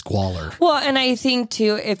live in squalor. Well, and I think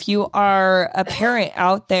too, if you are a parent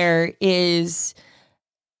out there, it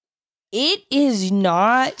is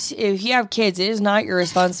not, if you have kids, it is not your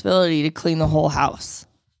responsibility to clean the whole house.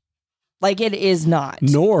 Like, it is not.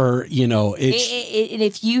 Nor, it's... And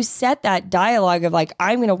if you set that dialogue of like,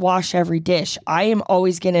 I'm going to wash every dish, I am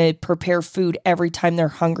always going to prepare food every time they're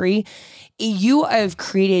hungry, you have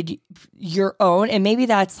created your own, and maybe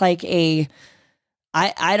that's like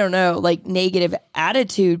I don't know, like negative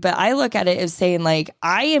attitude, but I look at it as saying like,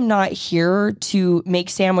 I am not here to make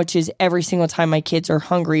sandwiches every single time my kids are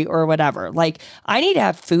hungry or whatever. Like, I need to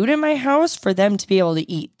have food in my house for them to be able to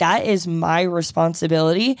eat. That is my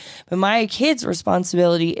responsibility. But my kids'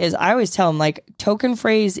 responsibility is, I always tell them, like, token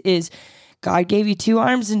phrase is God gave you 2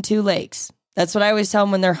 arms and 2 legs. That's what I always tell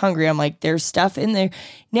them when they're hungry. I'm like, there's stuff in there.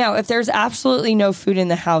 Now, if there's absolutely no food in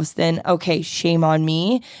the house, then okay, shame on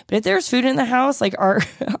me. But if there's food in the house, like our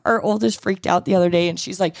oldest freaked out the other day and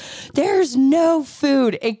she's like, there's no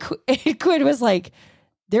food. And Quinn was like,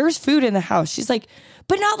 there's food in the house. She's like,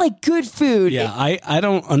 but not like good food. Yeah, I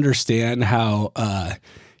don't understand how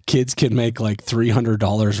kids can make like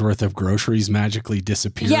 $300 worth of groceries magically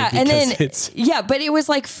disappear. Yeah, and then but it was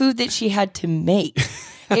like food that she had to make.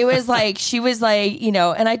 It was like, she was like, you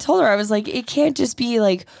know, and I told her, I was like, it can't just be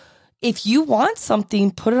like, if you want something,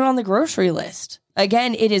 put it on the grocery list.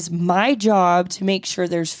 Again, it is my job to make sure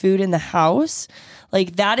there's food in the house.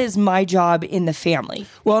 Like that is my job in the family.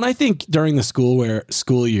 Well, and I think during the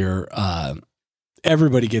school year,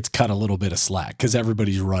 everybody gets cut a little bit of slack because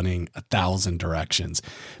everybody's running 1,000 directions.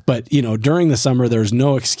 But, you know, during the summer, there's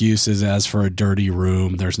no excuses as for a dirty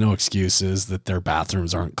room. There's no excuses that their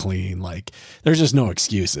bathrooms aren't clean. Like there's just no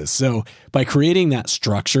excuses. So by creating that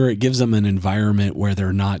structure, it gives them an environment where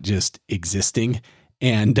they're not just existing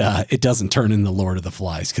and it doesn't turn into Lord of the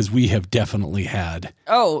Flies because we have definitely had.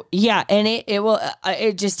 Oh, yeah. And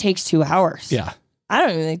it just takes 2 hours. Yeah. I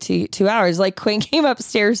don't even think 2 hours. Like Quinn came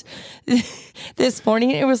upstairs this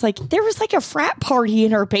morning and it was like, there was like a frat party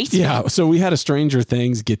in our basement. Yeah. So we had a Stranger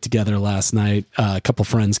Things get together last night. A couple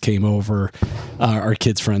friends came over, our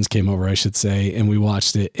kids' friends came over, I should say, and we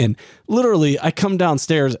watched it. And literally I come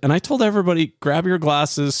downstairs and I told everybody, grab your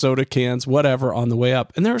glasses, soda cans, whatever on the way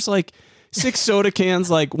up. And there's like 6 soda cans.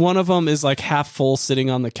 Like one of them is like half full sitting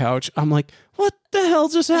on the couch. I'm like, what the hell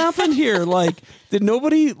just happened here? Like, did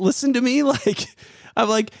nobody listen to me? Like, I'm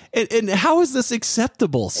like, and how is this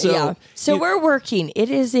acceptable? So, we're working.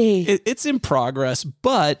 It's in progress,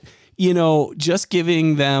 but you know, just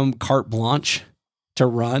giving them carte blanche to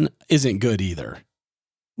run isn't good either.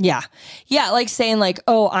 Yeah. Yeah. Like saying like,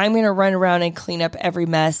 oh, I'm going to run around and clean up every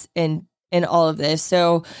mess and all of this.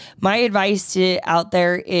 So my advice out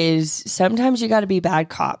there is sometimes you got to be bad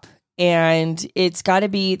cop and there's got to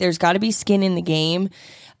be skin in the game.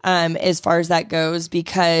 As far as that goes,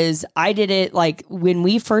 because I did it like when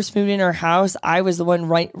we first moved in our house, I was the one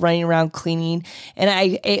running around cleaning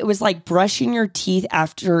and it was like brushing your teeth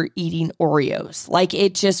after eating Oreos. Like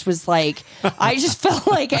it just was like, I just felt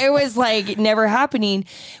like it was like never happening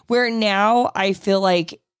where now I feel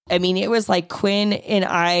like, I mean, it was like Quinn and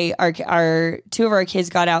our 2 of our kids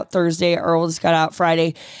got out Thursday, our oldest got out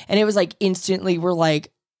Friday. And it was like instantly we're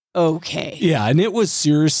like, okay. Yeah. And it was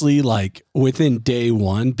seriously like within day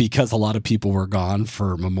 1, because a lot of people were gone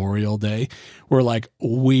for Memorial Day, we're like,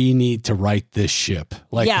 we need to right this ship.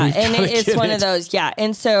 Like, yeah. And it's one of those. Yeah.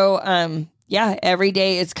 And so, every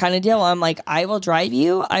day it's kind of deal. I'm like, I will drive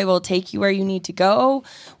you. I will take you where you need to go,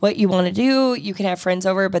 what you want to do. You can have friends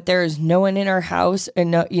over, but there is no one in our house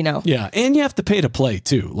and no, you know. Yeah. And you have to pay to play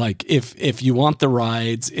too. Like if you want the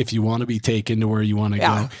rides, if you want to be taken to where you want to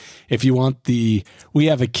go, if you want we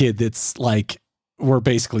have a kid that's like, we're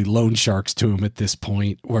basically loan sharks to him at this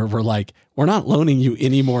point where we're like, we're not loaning you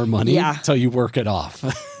any more money until you work it off.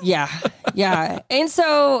 Yeah. And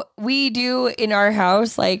so we do in our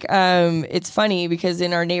house, like, it's funny because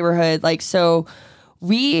in our neighborhood, like, so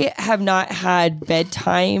we have not had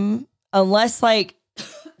bedtime unless like,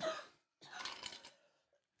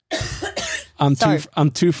 I'm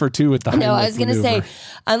 2 for 2 with the No, I was going to say,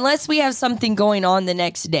 unless we have something going on the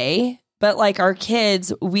next day, but like our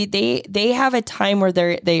kids, they have a time where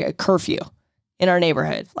they curfew in our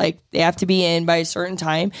neighborhood. Like they have to be in by a certain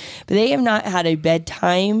time, but they have not had a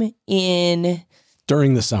bedtime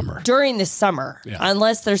during the summer.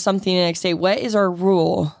 Unless there's something the next day. What is our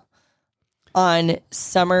rule on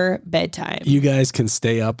summer bedtime? You guys can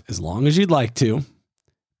stay up as long as you'd like to,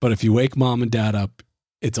 but if you wake mom and dad up,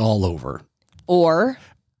 it's all over. Or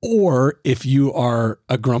if you are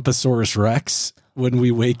a Grumposaurus Rex, when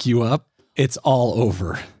we wake you up, it's all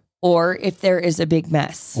over. Or if there is a big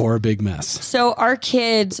mess. So our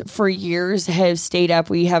kids for years have stayed up.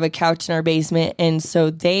 We have a couch in our basement. And so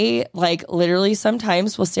they like literally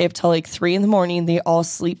sometimes will stay up till like 3 a.m. They all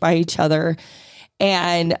sleep by each other.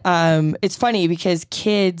 And it's funny because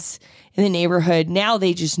kids in the neighborhood, now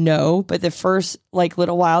they just know. But the first like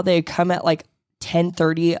little while, they'd come at like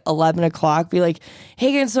 10:30, 11 o'clock, be like,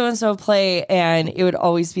 hey, can so-and-so play? And it would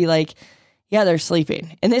always be like, yeah, they're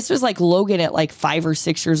sleeping. And this was like Logan at like 5 or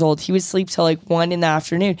 6 years old. He would sleep till like 1 in the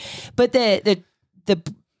afternoon. But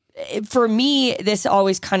for me, this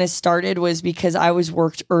always kind of started was because I was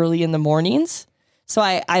worked early in the mornings. So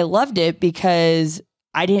I loved it because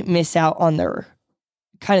I didn't miss out on their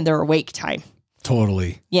awake time.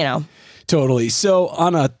 Totally. You know? Totally. So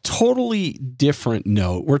on a totally different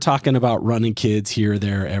note, we're talking about running kids here,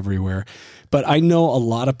 there, everywhere. But I know a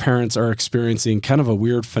lot of parents are experiencing kind of a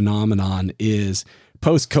weird phenomenon is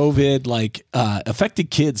post-COVID, like affected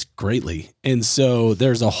kids greatly. And so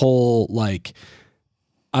there's a whole like,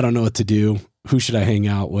 I don't know what to do. Who should I hang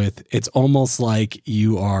out with? It's almost like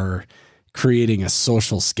you are creating a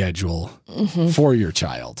social schedule for your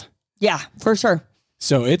child. Yeah, for sure.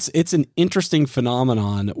 So it's an interesting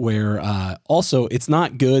phenomenon where also it's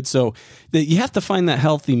not good. So that you have to find that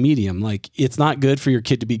healthy medium. Like it's not good for your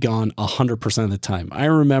kid to be gone 100% of the time. I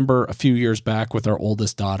remember a few years back with our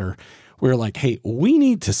oldest daughter, we were like, hey, we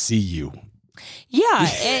need to see you. Yeah.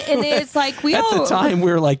 And it's like at the time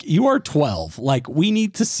we were like, you are 12. Like we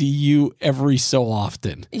need to see you every so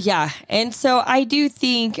often. Yeah. And so I do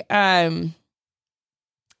think,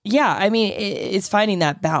 yeah, I mean, it's finding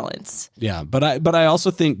that balance. Yeah, but I also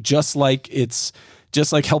think just like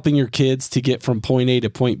helping your kids to get from point A to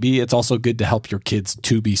point B, it's also good to help your kids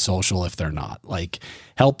to be social if they're not. Like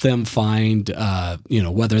help them find,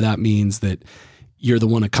 whether that means that you're the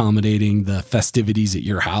one accommodating the festivities at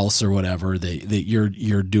your house or whatever, that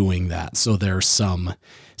you're doing that. So there's some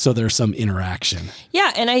interaction.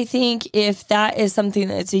 Yeah, and I think if that is something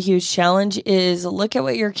that's a huge challenge, is look at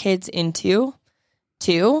what your kid's into.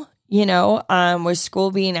 Too, with school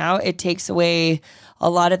being out, it takes away a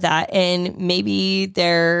lot of that. And maybe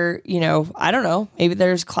they're, I don't know, maybe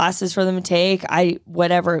there's classes for them to take.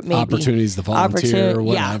 Whatever it may opportunities to volunteer or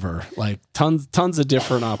whatever, like tons of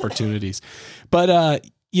different opportunities. But,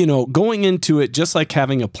 going into it, just like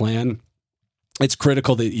having a plan, it's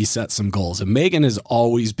critical that you set some goals. And Megan has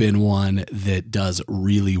always been one that does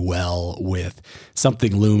really well with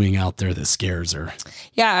something looming out there that scares her.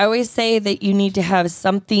 Yeah, I always say that you need to have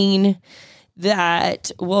something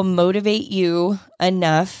that will motivate you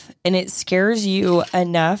enough and it scares you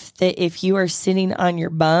enough that if you are sitting on your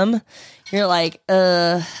bum, you're like,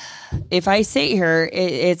 if I sit here,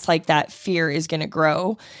 it's like that fear is going to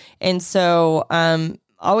grow. And so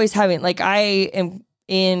always having, like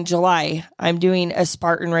in July, I'm doing a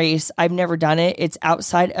Spartan race. I've never done it. It's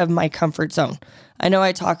outside of my comfort zone. I know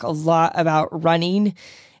I talk a lot about running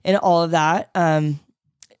and all of that. I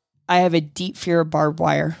have a deep fear of barbed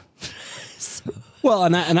wire. Well,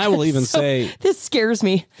 and I will even say this scares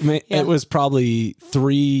me. It was probably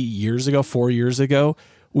 4 years ago.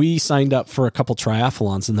 We signed up for a couple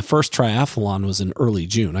triathlons, and the first triathlon was in early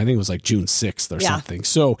June. I think it was like June 6th or something.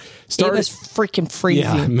 So it was freaking freezing.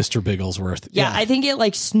 Yeah, Mr. Bigglesworth. Yeah, I think it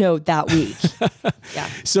like snowed that week. Yeah.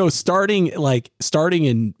 So starting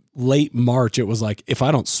in late March, it was like, if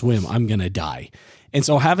I don't swim, I'm going to die. And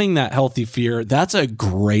so having that healthy fear, that's a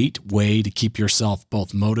great way to keep yourself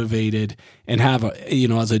both motivated and have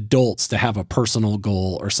as adults to have a personal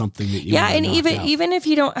goal or something that you and even if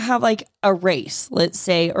you don't have like a race, let's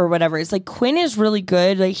say, or whatever, it's like Quinn is really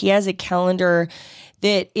good. Like he has a calendar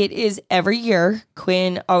that it is every year.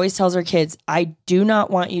 Quinn always tells her kids, I do not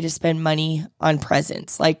want you to spend money on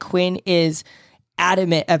presents. Like Quinn is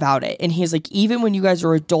adamant about it. And he's like, even when you guys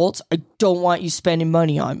are adults, I don't want you spending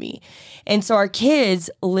money on me. And so our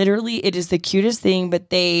kids, literally, it is the cutest thing,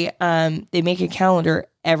 but they make a calendar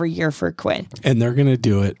every year for Quinn. And they're going to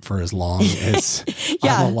do it for as long as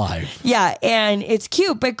I'm alive. Yeah. And it's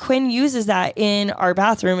cute, but Quinn uses that in our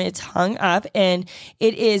bathroom. It's hung up and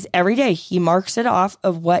it is every day. He marks it off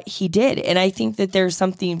of what he did. And I think that there's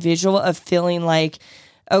something visual of feeling like,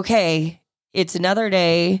 okay, it's another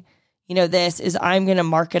day. This is, I'm going to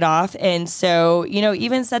mark it off. And so,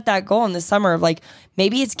 even set that goal in the summer of like,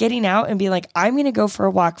 maybe it's getting out and being like, I'm going to go for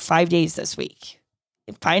a walk 5 days this week.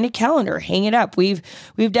 Find a calendar, hang it up. We've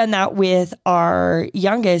done that with our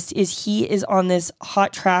youngest. He is on this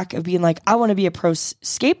hot track of being like, I want to be a pro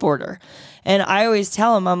skateboarder. And I always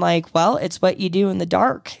tell him, I'm like, well, it's what you do in the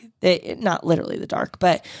dark. Not literally the dark,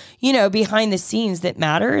 but behind the scenes that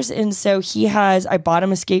matters. And so I bought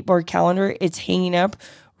him a skateboard calendar. It's hanging up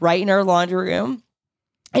right in our laundry room,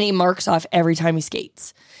 and he marks off every time he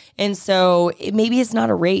skates. And so maybe it's not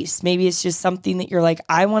a race. Maybe it's just something that you're like,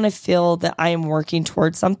 I want to feel that I am working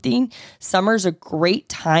towards something. Summer's a great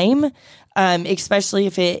time, especially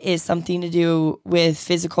if it is something to do with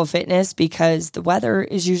physical fitness, because the weather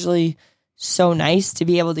is usually so nice to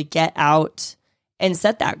be able to get out and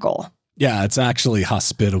set that goal. Yeah, it's actually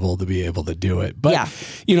hospitable to be able to do it. But,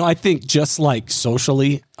 I think just like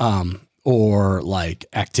socially, or like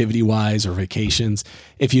activity wise or vacations,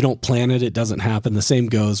 if you don't plan it, it doesn't happen. The same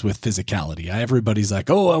goes with physicality. Everybody's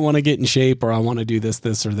like, oh, I want to get in shape or I want to do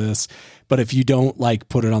this, or this. But if you don't like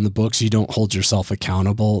put it on the books, you don't hold yourself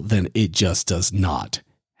accountable, then it just does not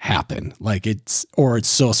happen. Like it's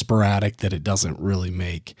so sporadic that it doesn't really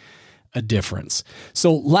make a difference.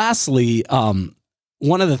 So lastly,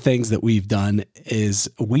 one of the things that we've done is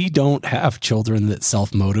we don't have children that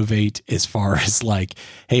self-motivate as far as like,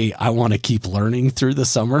 hey, I want to keep learning through the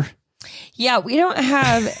summer. Yeah, we don't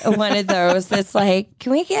have one of those that's like,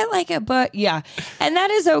 can we get like a book? Yeah. And that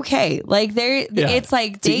is okay. Like it's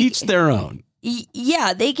like to each their own.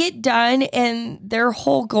 Yeah, they get done and their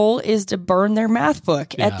whole goal is to burn their math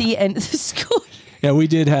book at the end of the school year. Yeah, we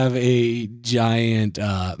did have a giant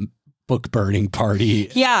book burning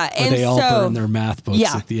party. Yeah, where and they all burn their math books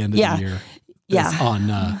at the end of the year. Yeah,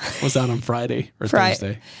 was that on Friday or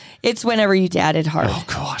Thursday? It's whenever you dad it hard. Oh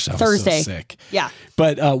gosh, I was Thursday. so sick. Yeah,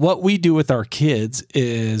 but what we do with our kids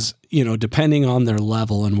is, depending on their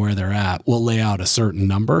level and where they're at, we'll lay out a certain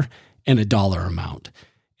number and a dollar amount.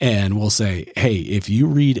 And we'll say, hey, if you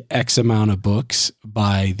read X amount of books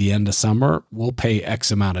by the end of summer, we'll pay X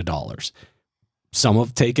amount of dollars. Some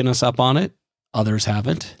have taken us up on it. Others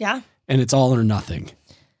haven't. Yeah. And it's all or nothing.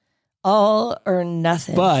 All or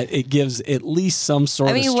nothing. But it gives at least some sort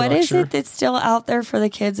of structure. What is it that's still out there for the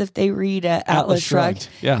kids if they read Atlas Shrugged?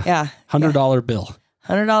 Yeah. Yeah. $100 bill.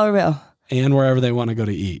 $100 bill. And wherever they want to go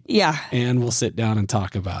to eat. Yeah. And we'll sit down and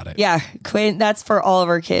talk about it. Yeah. Quinn, that's for all of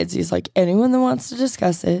our kids. He's like, anyone that wants to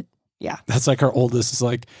discuss it. Yeah. That's like our oldest is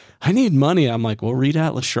like, I need money. I'm like, well, read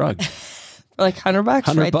Atlas Shrugged. For like $100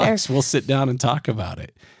 right there. We'll sit down and talk about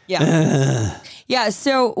it. Yeah. Yeah.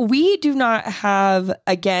 So we do not have,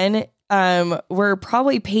 again, we're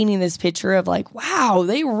probably painting this picture of like, wow,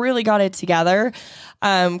 they really got it together.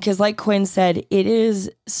 Because like Quinn said, it is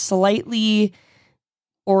slightly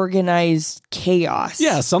organized chaos.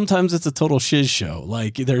 Yeah, sometimes it's a total shiz show.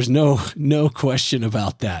 Like there's no question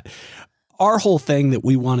about that. Our whole thing that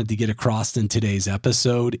we wanted to get across in today's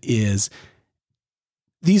episode is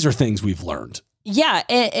these are things we've learned. Yeah,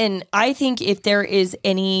 and I think if there is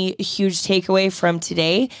any huge takeaway from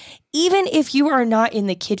today, even if you are not in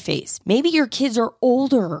the kid phase, maybe your kids are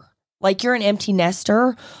older, like you're an empty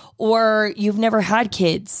nester or you've never had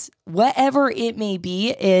kids, whatever it may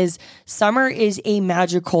be, is summer is a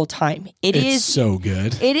magical time. It's so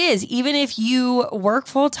good. It is. Even if you work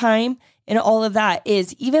full time and all of that,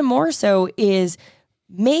 is even more so is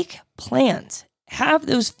make plans. Have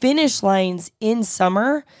those finish lines in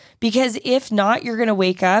summer, because if not, you're going to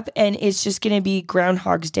wake up and it's just going to be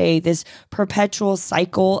Groundhog's Day, this perpetual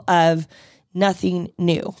cycle of nothing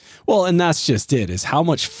new. Well, and that's just it, is how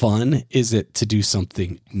much fun is it to do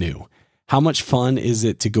something new? How much fun is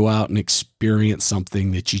it to go out and experience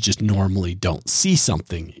something that you just normally don't, see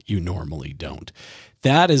something you normally don't?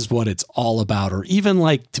 That is what it's all about. Or even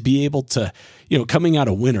like to be able to, coming out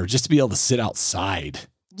of winter, just to be able to sit outside.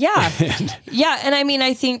 Yeah. Yeah. And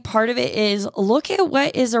I think part of it is look at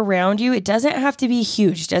what is around you. It doesn't have to be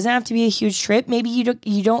huge. It doesn't have to be a huge trip. Maybe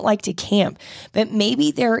you don't like to camp, but maybe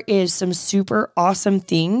there is some super awesome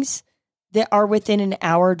things that are within an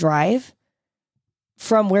hour drive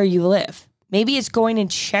from where you live. Maybe it's going and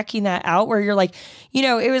checking that out where you're like,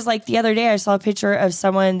 it was like the other day I saw a picture of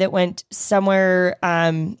someone that went somewhere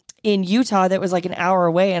in Utah that was like an hour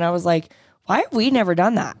away. And I was like, why have we never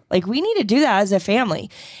done that? Like, we need to do that as a family.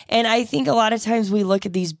 And I think a lot of times we look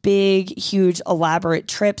at these big, huge, elaborate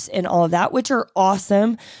trips and all of that, which are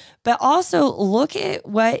awesome, but also look at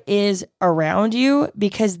what is around you,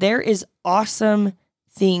 because there is awesome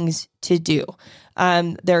things to do.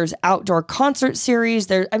 There's outdoor concert series.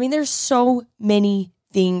 There's so many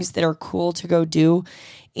things that are cool to go do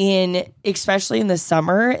especially in the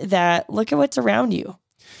summer, that look at what's around you.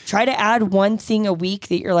 Try to add one thing a week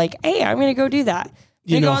that you're like, hey, I'm going to go do that. I'm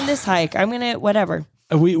going to go on this hike. I'm going to whatever.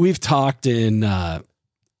 We've talked in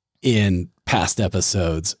past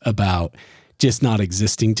episodes about just not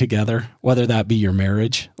existing together, whether that be your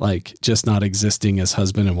marriage, like just not existing as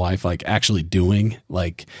husband and wife, like actually doing,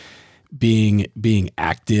 like being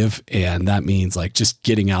active. And that means like just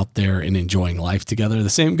getting out there and enjoying life together. The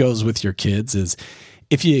same goes with your kids. Is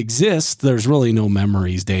if you exist, there's really no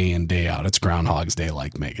memories day in, day out. It's Groundhog's Day,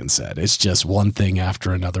 like Megan said. It's just one thing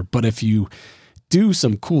after another. But if you do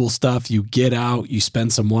some cool stuff, you get out, you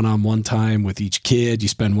spend some one-on-one time with each kid, you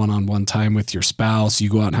spend one-on-one time with your spouse, you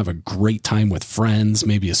go out and have a great time with friends,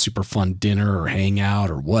 maybe a super fun dinner or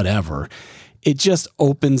hangout or whatever. It just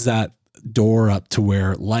opens that door up to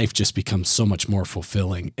where life just becomes so much more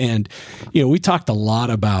fulfilling. And, we talk a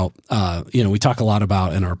lot about in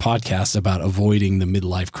our podcast about avoiding the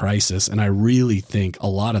midlife crisis. And I really think a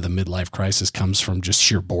lot of the midlife crisis comes from just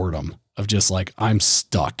sheer boredom of just like, I'm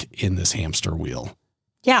stuck in this hamster wheel.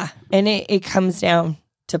 Yeah. And it comes down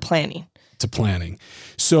to planning.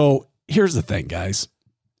 So here's the thing, guys.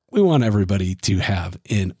 We want everybody to have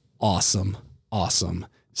an awesome, awesome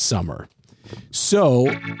summer.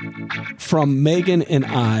 So, from Megan and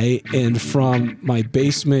I, and from my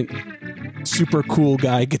basement super cool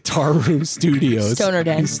guy Guitar Room Studios, Stoner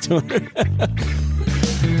Den.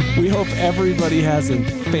 We hope everybody has a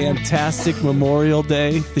fantastic Memorial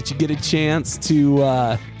Day, that you get a chance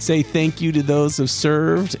to say thank you to those who've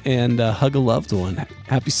served and hug a loved one.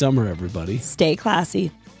 Happy summer, everybody. Stay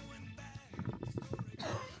classy.